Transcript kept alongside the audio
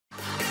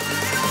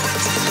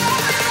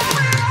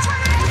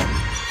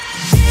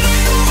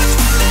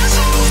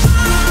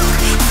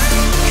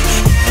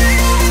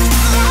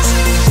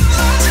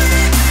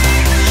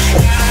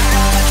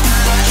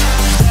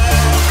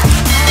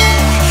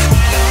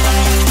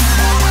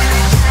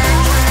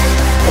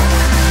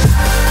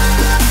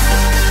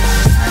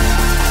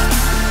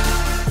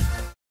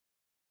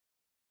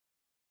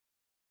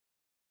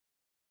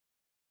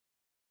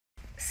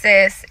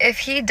Sis, if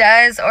he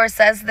does or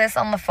says this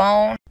on the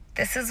phone,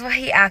 this is what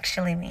he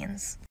actually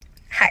means.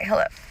 Hi,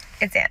 hello,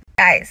 it's Ann.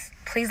 Guys,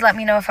 please let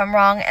me know if I'm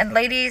wrong. And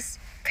ladies,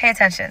 pay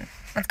attention.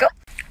 Let's go.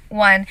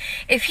 1,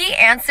 if he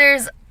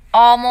answers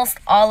almost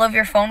all of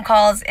your phone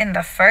calls in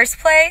the first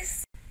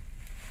place,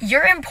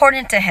 you're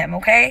important to him,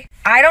 okay?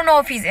 I don't know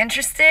if he's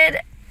interested,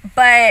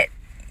 but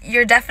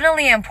you're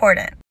definitely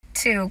important.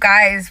 2,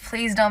 guys,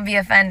 please don't be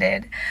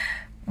offended,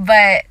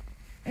 but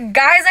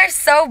guys are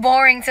so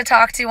boring to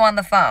talk to on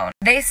the phone.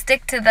 They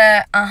stick to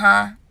the,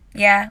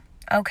 yeah,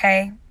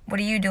 okay, what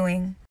are you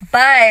doing?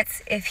 But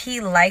if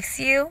he likes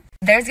you,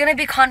 there's gonna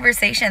be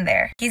conversation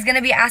there. He's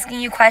gonna be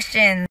asking you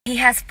questions. He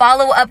has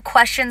follow-up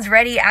questions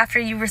ready after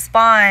you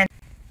respond.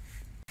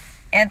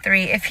 And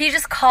 3, if he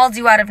just called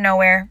you out of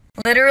nowhere,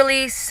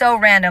 literally so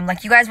random,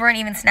 like you guys weren't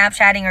even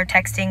Snapchatting or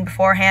texting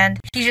beforehand,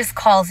 he just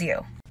calls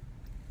you.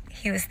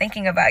 He was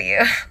thinking about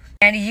you.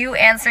 And you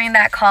answering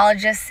that call,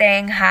 just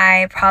saying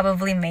hi,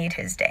 probably made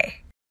his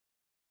day.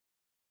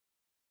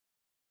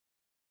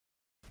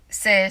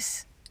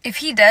 Sis, if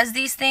he does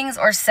these things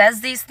or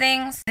says these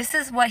things, this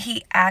is what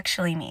he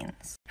actually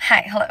means.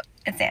 Hi, hello,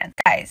 it's Ann.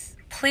 Guys,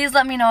 please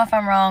let me know if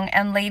I'm wrong,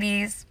 and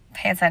ladies,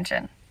 pay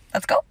attention.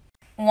 Let's go.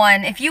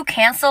 1, if you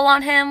cancel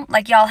on him,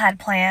 like y'all had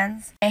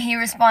plans, and he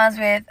responds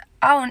with,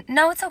 oh,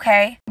 no, it's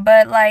okay,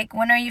 but like,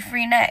 when are you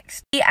free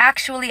next? He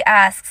actually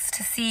asks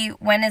to see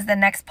when is the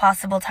next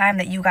possible time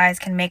that you guys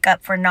can make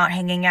up for not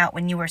hanging out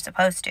when you were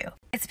supposed to.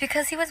 It's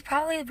because he was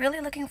probably really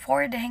looking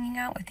forward to hanging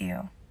out with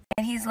you.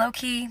 And he's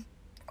low-key,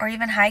 or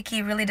even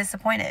high-key, really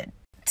disappointed.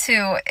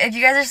 2, if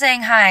you guys are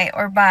saying hi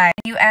or bye,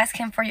 you ask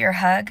him for your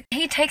hug,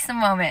 he takes a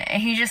moment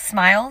and he just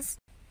smiles.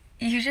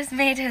 You just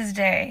made his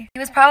day. He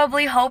was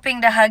probably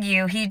hoping to hug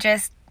you, he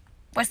just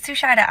was too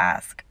shy to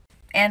ask.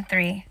 And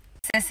 3,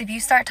 sis, if you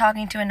start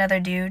talking to another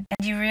dude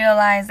and you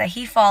realize that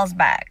he falls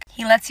back,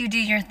 he lets you do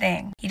your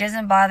thing, he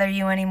doesn't bother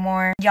you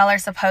anymore, y'all are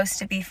supposed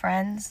to be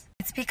friends,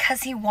 it's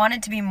because he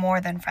wanted to be more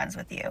than friends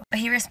with you.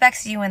 But he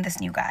respects you and this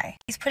new guy.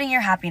 He's putting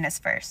your happiness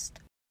first.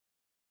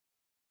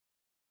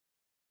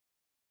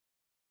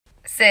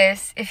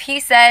 Sis, if he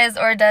says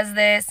or does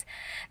this,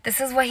 this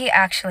is what he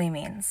actually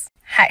means.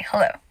 Hi,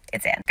 hello,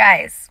 it's Ann.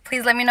 Guys,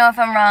 please let me know if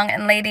I'm wrong,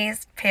 and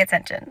ladies, pay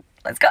attention.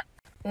 Let's go.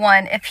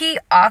 1, if he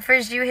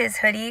offers you his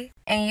hoodie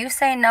and you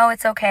say no,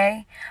 it's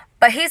okay,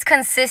 but he's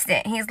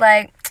consistent. He's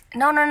like,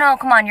 no,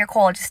 come on, you're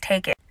cool, just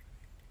take it.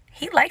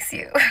 He likes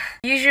you.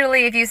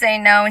 Usually if you say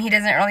no and he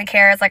doesn't really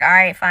care, it's like, all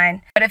right,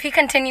 fine. But if he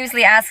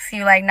continuously asks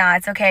you like, nah,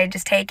 it's okay,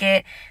 just take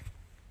it.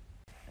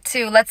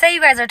 2, let's say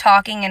you guys are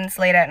talking and it's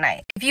late at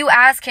night. If you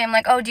ask him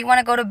like, oh, do you want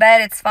to go to bed?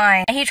 It's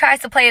fine. And he tries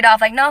to play it off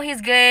like, no,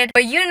 he's good.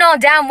 But you know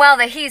damn well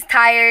that he's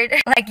tired.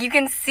 Like, you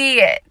can see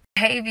it.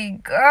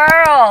 Baby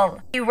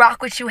girl, he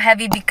rock with you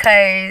heavy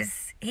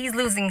because he's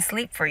losing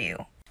sleep for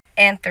you.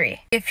 And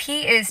 3, if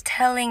he is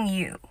telling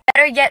you,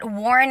 better yet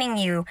warning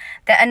you,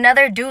 that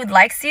another dude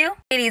likes you,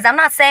 ladies, I'm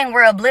not saying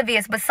we're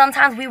oblivious, but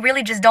sometimes we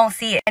really just don't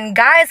see it. And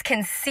guys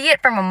can see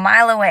it from a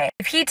mile away.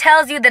 If he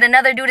tells you that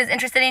another dude is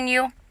interested in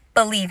you,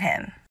 believe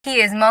him. He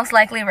is most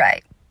likely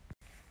right.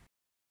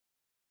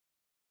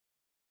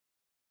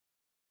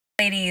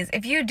 Ladies,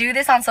 if you do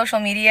this on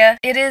social media,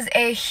 it is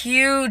a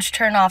huge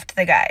turn off to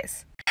the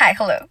guys. Hi,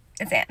 hello,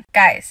 it's Ann.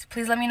 Guys,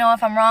 please let me know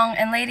if I'm wrong,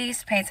 and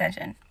ladies, pay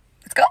attention.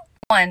 Let's go.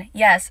 1,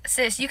 yes,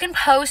 sis, you can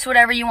post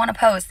whatever you want to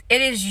post. It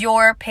is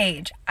your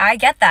page. I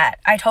get that.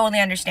 I totally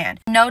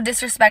understand. No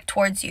disrespect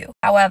towards you.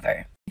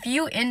 However, if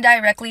you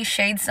indirectly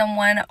shade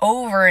someone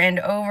over and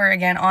over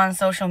again on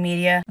social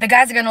media, the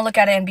guys are going to look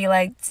at it and be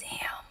like,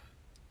 damn,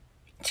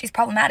 she's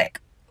problematic.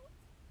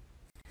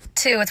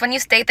 2, it's when you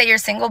state that you're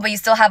single, but you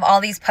still have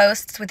all these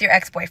posts with your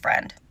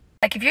ex-boyfriend.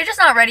 Like, if you're just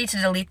not ready to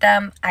delete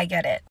them, I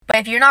get it. But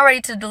if you're not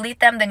ready to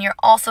delete them, then you're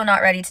also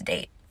not ready to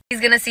date.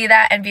 He's gonna see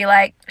that and be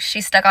like,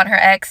 she's stuck on her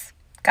ex,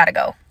 gotta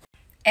go.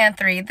 And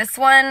 3, this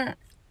one,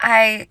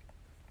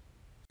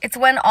 it's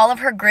when all of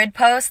her grid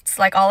posts,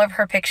 like all of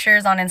her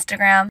pictures on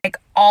Instagram, like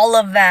all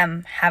of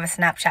them have a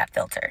Snapchat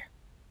filter.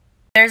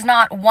 There's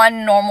not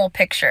one normal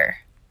picture.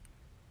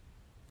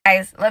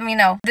 Guys, let me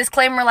know.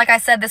 Disclaimer, like I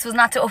said, this was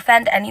not to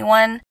offend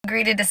anyone.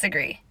 Agree to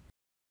disagree.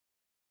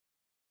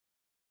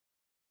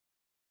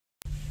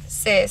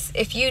 Sis,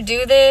 if you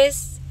do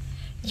this,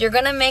 you're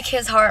gonna make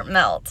his heart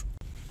melt.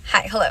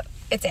 Hi, hello,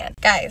 it's Ann.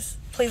 Guys,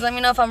 please let me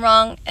know if I'm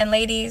wrong, and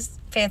ladies,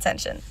 pay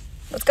attention.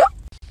 Let's go.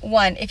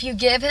 1, if you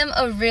give him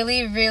a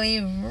really, really,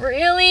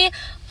 really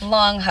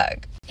long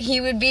hug, he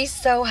would be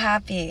so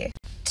happy.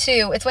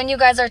 2, it's when you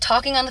guys are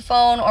talking on the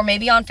phone or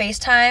maybe on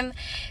FaceTime.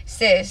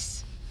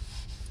 Sis,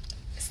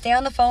 stay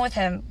on the phone with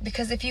him,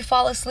 because if you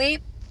fall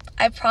asleep,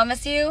 I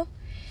promise you,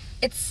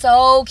 it's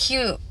so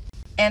cute.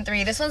 And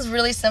 3, this one's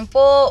really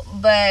simple,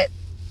 but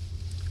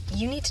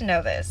you need to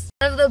know this.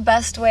 One of the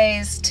best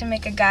ways to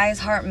make a guy's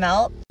heart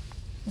melt,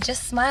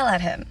 just smile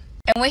at him.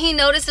 And when he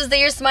notices that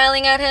you're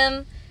smiling at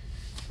him,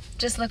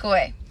 just look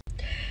away.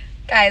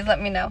 Guys, let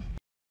me know.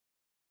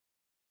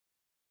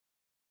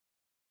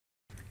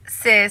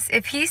 Sis,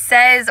 if he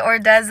says or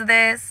does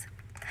this,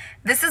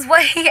 This is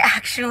what he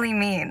actually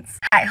means.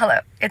 Hi, hello,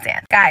 it's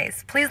Ann.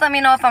 Guys, please let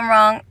me know if I'm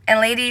wrong, and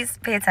ladies,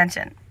 pay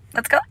attention.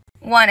 Let's go.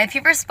 1, if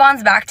he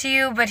responds back to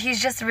you, but he's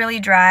just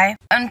really dry,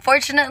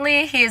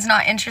 unfortunately, he is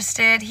not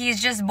interested.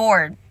 He's just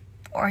bored,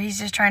 or he's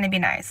just trying to be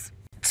nice.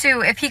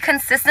 2, if he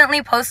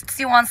consistently posts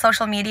you on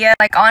social media,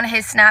 like on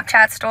his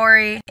Snapchat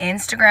story,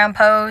 Instagram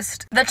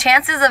post, the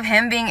chances of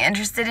him being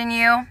interested in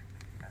you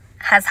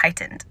has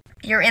heightened.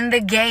 You're in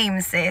the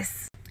game,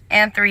 sis.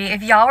 And 3,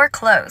 if y'all were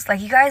close,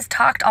 like you guys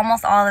talked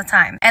almost all the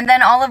time, and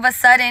then all of a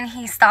sudden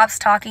he stops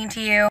talking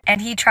to you and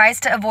he tries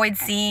to avoid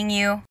seeing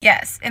you,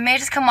 yes, it may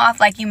just come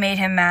off like you made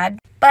him mad.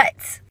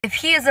 But if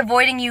he is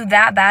avoiding you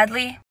that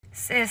badly,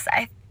 sis,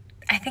 I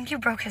think you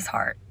broke his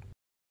heart.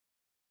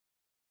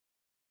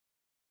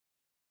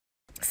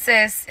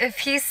 Sis, if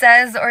he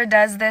says or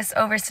does this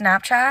over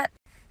Snapchat,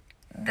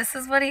 this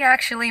is what he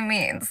actually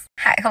means.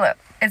 Hi, hello,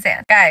 it's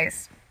Ann.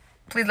 Guys,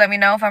 please let me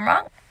know if I'm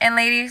wrong, and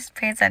ladies,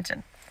 pay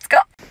attention. Let's go.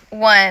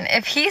 1,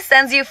 if he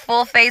sends you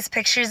full face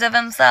pictures of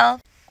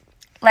himself,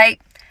 like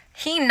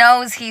he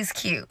knows he's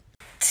cute.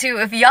 2,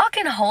 if y'all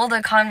can hold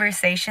a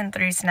conversation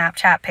through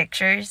Snapchat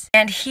pictures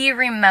and he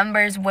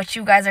remembers what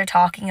you guys are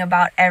talking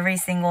about every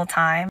single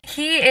time,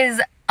 he is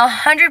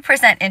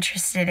 100%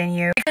 interested in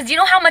you. Because you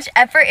know how much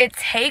effort it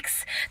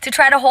takes to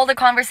try to hold a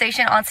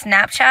conversation on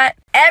Snapchat?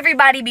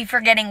 Everybody be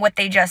forgetting what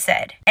they just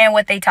said and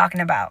what they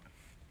talking about.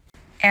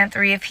 And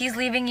 3, if he's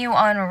leaving you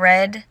on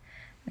read,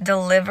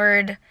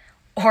 delivered,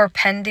 or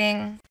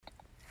pending,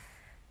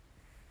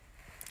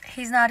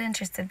 he's not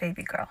interested,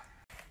 baby girl.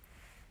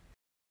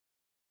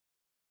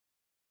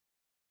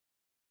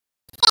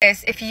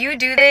 If you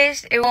do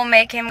this, it will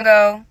make him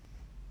go,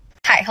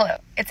 hi, hello,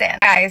 it's Ann.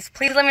 Guys,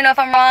 please let me know if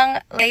I'm wrong.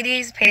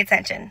 Ladies, pay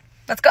attention.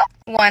 Let's go.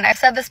 1, I've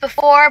said this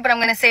before, but I'm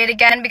going to say it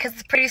again because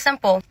it's pretty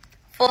simple.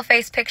 Full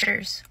face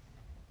pictures.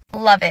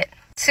 Love it.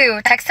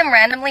 2, text him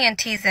randomly and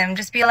tease him.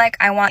 Just be like,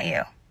 I want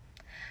you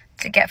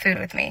to get food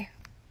with me.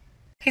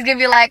 He's going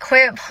to be like,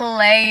 quit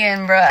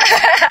playing, bruh.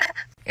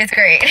 It's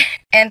great.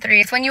 And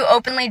 3, it's when you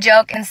openly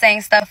joke and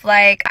saying stuff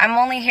like, I'm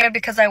only here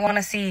because I want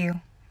to see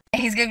you.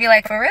 And he's going to be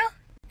like, for real?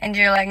 And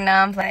you're like,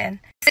 nah, I'm playing.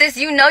 Sis,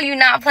 you know you're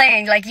not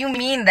playing. Like, you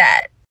mean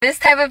that. This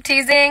type of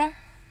teasing.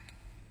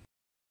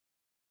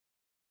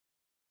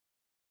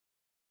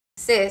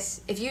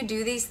 Sis, if you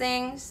do these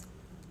things,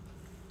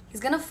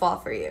 he's gonna fall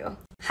for you.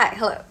 Hi,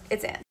 hello,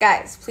 it's Ann.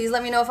 Guys, please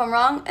let me know if I'm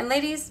wrong. And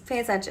ladies, pay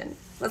attention.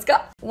 Let's go.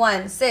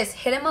 1, sis,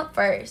 hit him up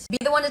first. Be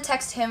the one to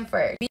text him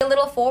first. Be a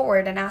little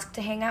forward and ask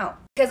to hang out.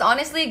 Because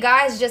honestly,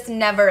 guys just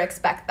never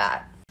expect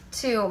that.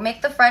 2,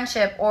 make the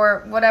friendship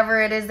or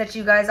whatever it is that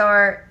you guys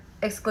are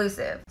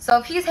exclusive. So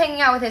if he's hanging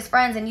out with his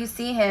friends and you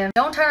see him,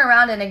 don't turn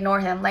around and ignore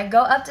him. Like,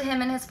 go up to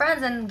him and his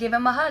friends and give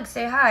him a hug.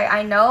 Say hi.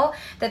 I know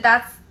that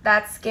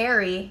that's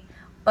scary,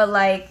 but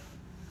like,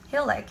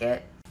 he'll like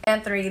it.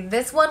 And 3,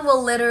 this one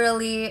will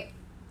literally,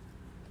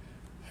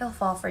 he'll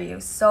fall for you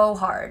so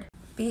hard.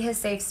 Be his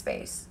safe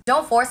space.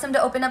 Don't force him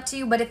to open up to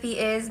you, but if he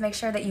is, make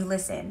sure that you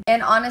listen.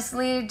 And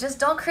honestly, just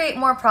don't create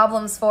more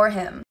problems for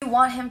him. You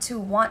want him to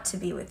want to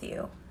be with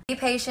you. Be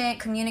patient,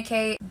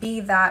 communicate, be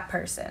that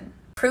person.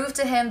 Prove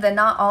to him that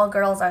not all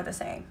girls are the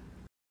same.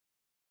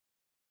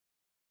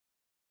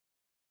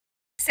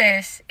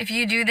 Sis, if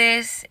you do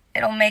this,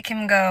 it'll make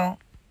him go,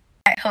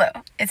 hi, hello,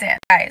 it's Ann.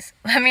 Guys,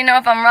 let me know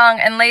if I'm wrong,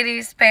 and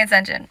ladies, pay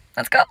attention.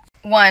 Let's go.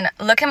 1,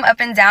 look him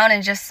up and down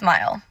and just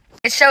smile.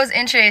 It shows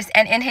interest,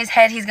 and in his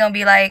head, he's gonna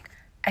be like,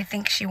 I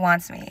think she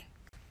wants me.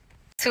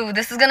 2,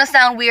 this is gonna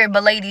sound weird,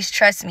 but ladies,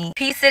 trust me. If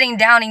he's sitting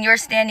down and you're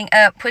standing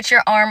up, put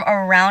your arm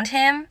around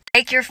him,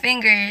 take your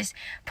fingers,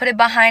 put it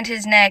behind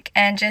his neck,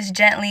 and just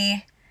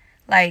gently,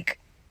 like,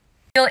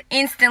 you'll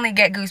instantly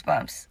get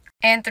goosebumps.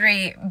 And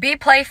 3, be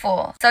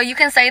playful. So you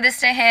can say this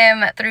to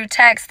him through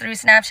text, through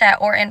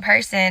Snapchat, or in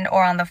person,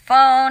 or on the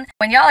phone.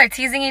 When y'all are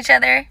teasing each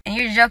other and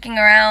you're joking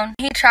around,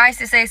 he tries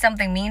to say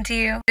something mean to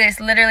you, just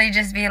literally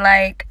just be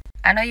like,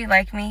 I know you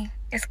like me.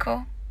 It's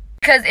cool.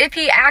 Because if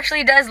he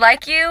actually does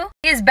like you,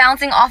 he is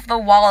bouncing off the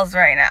walls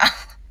right now.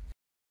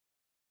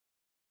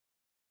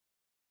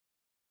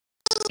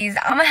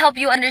 I'm gonna help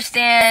you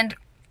understand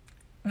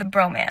the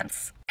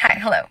bromance. Hi,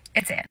 hello,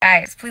 it's Ann.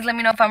 Guys, please let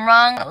me know if I'm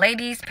wrong.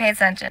 Ladies, pay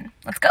attention.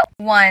 Let's go.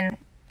 1,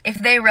 if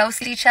they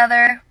roast each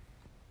other,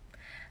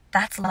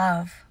 that's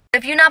love.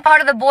 If you're not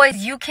part of the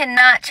boys, you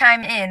cannot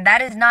chime in.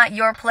 That is not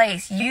your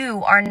place.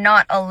 You are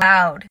not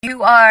allowed.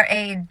 You are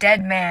a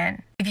dead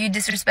man if you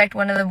disrespect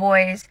one of the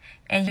boys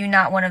and you're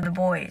not one of the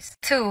boys.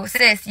 2,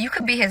 sis, you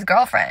could be his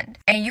girlfriend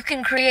and you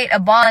can create a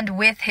bond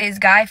with his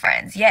guy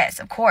friends. Yes,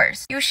 of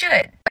course, you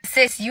should. But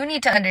sis, you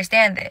need to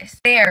understand this.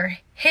 They're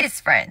his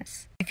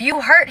friends. If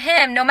you hurt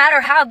him, no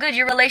matter how good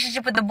your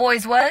relationship with the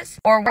boys was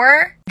or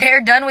were,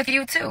 they're done with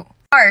you too.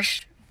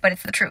 Harsh, but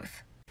it's the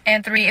truth.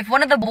 And 3, if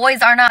one of the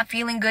boys are not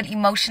feeling good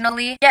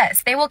emotionally,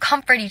 yes, they will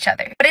comfort each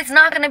other. But it's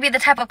not going to be the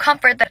type of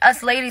comfort that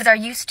us ladies are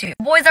used to.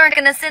 Boys aren't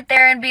going to sit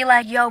there and be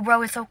like, yo,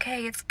 bro, it's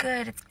okay, it's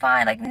good, it's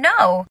fine. Like,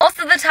 no. Most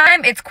of the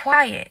time, it's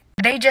quiet.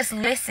 They just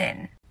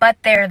listen, but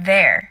they're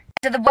there.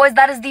 To the boys,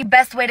 that is the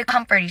best way to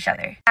comfort each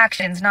other.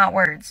 Actions, not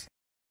words.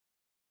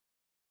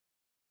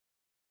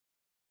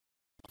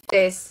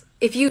 Sis,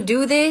 if you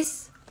do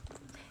this,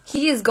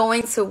 he is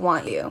going to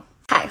want you.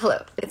 Hi,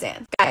 hello, it's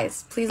Ann.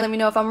 Guys, please let me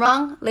know if I'm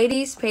wrong.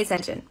 Ladies, pay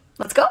attention.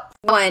 Let's go.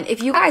 1,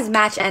 if you guys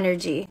match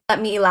energy, let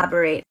me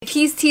elaborate. If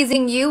he's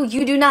teasing you,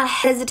 you do not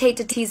hesitate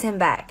to tease him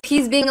back. If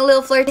he's being a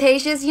little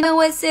flirtatious, you know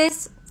what,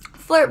 sis?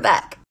 Flirt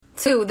back.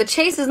 2, the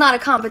chase is not a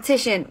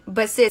competition,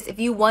 but sis, if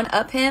you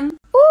one-up him,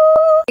 woo!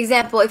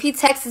 Example, if he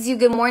texts you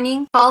good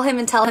morning, call him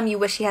and tell him you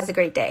wish he has a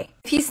great day.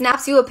 If he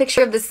snaps you a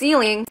picture of the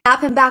ceiling,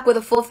 snap him back with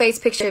a full face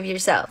picture of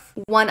yourself.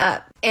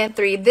 1-up. And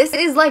 3, this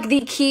is like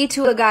the key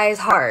to a guy's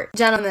heart.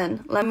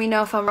 Gentlemen, let me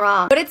know if I'm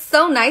wrong. But it's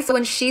so nice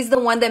when she's the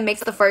one that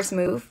makes the first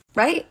move,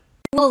 right?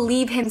 It will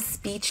leave him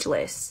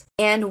speechless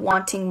and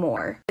wanting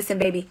more. Listen,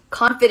 baby,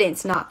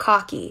 confidence, not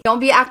cocky. Don't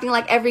be acting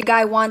like every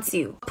guy wants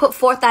you. Put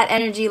forth that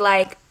energy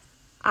like,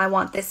 I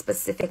want this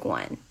specific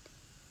one,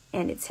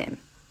 and it's him.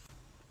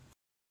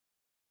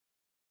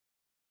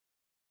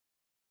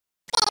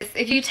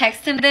 If you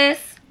text him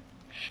this,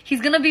 he's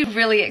gonna be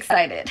really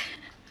excited.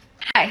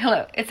 Hi,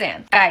 hello, it's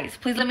Ann. Guys,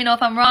 please let me know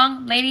if I'm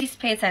wrong. Ladies,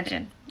 pay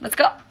attention. Let's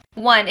go.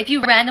 1, if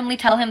you randomly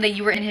tell him that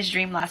you were in his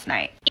dream last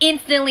night,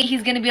 instantly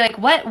he's gonna be like,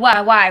 what?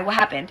 Why? What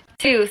happened?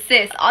 2,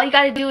 sis, all you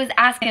gotta do is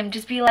ask him.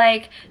 Just be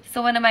like,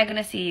 so when am I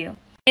gonna see you?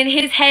 In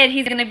his head,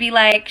 he's gonna be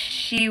like,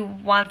 she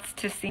wants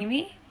to see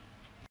me?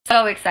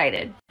 So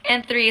excited.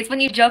 And 3, it's when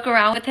you joke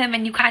around with him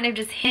and you kind of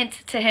just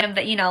hint to him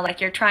that, you know,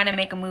 like you're trying to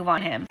make a move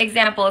on him.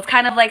 Example, it's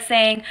kind of like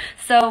saying,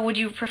 so would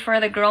you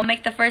prefer the girl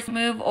make the first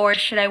move or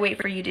should I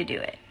wait for you to do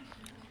it?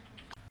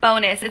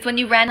 Bonus, it's when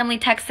you randomly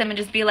text him and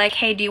just be like,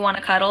 hey, do you want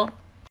to cuddle?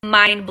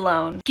 Mind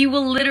blown. He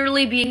will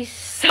literally be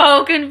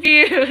so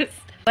confused,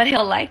 but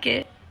he'll like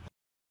it.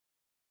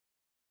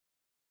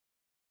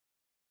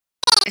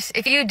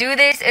 If you do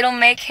this, it'll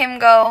make him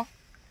go,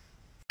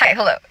 hi,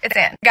 hello, it's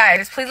Ann.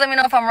 Guys, please let me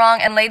know if I'm wrong,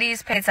 and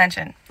ladies, pay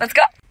attention. Let's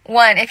go.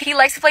 1, if he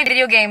likes to play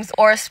video games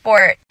or a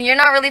sport, and you're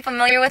not really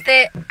familiar with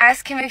it,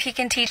 ask him if he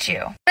can teach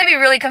you. He'd be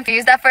really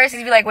confused at first.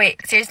 He'd be like,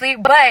 wait, seriously?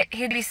 But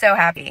he'd be so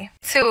happy.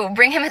 2,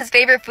 bring him his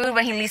favorite food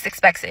when he least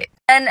expects it.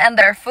 And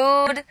their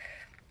food,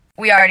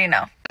 we already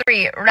know.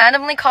 3,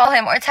 randomly call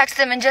him or text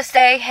him and just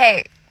say,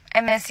 hey, I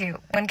miss you.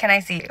 When can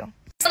I see you?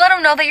 So let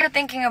him know that you're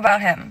thinking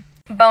about him.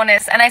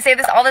 Bonus, and I say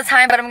this all the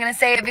time, but I'm gonna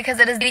say it because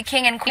it is the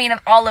king and queen of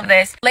all of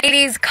this.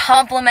 Ladies,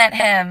 compliment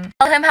him.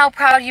 Tell him how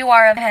proud you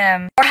are of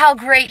him, or how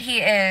great he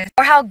is,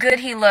 or how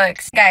good he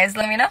looks. Guys,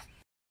 let me know.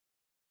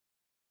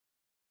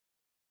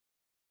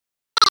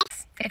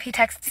 If he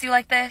texts you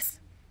like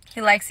this,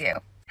 he likes you.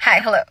 Hi,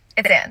 hello,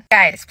 it's Ann.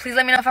 Guys, please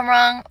let me know if I'm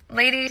wrong.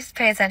 Ladies,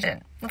 pay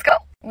attention. Let's go.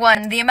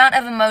 1, the amount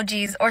of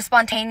emojis or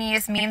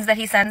spontaneous memes that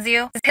he sends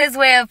you is his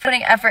way of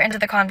putting effort into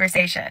the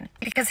conversation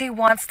because he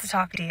wants to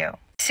talk to you.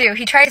 2,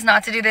 he tries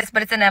not to do this,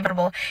 but it's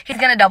inevitable. He's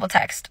gonna double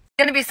text.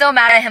 He's gonna be so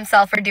mad at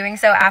himself for doing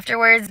so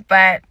afterwards,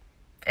 but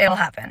it'll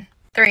happen.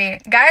 3,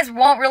 guys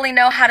won't really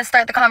know how to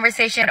start the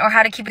conversation or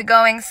how to keep it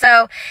going,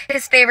 so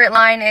his favorite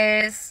line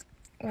is,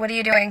 what are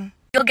you doing?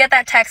 You'll get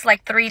that text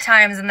like 3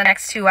 times in the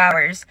next 2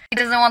 hours. He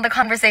doesn't want the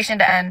conversation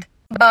to end.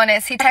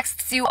 Bonus, he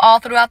texts you all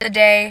throughout the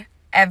day,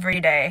 every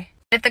day.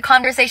 If the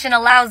conversation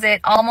allows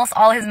it, almost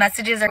all his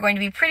messages are going to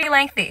be pretty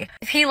lengthy.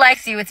 If he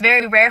likes you, it's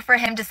very rare for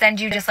him to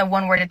send you just a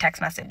one-worded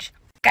text message.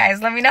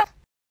 Guys, let me know.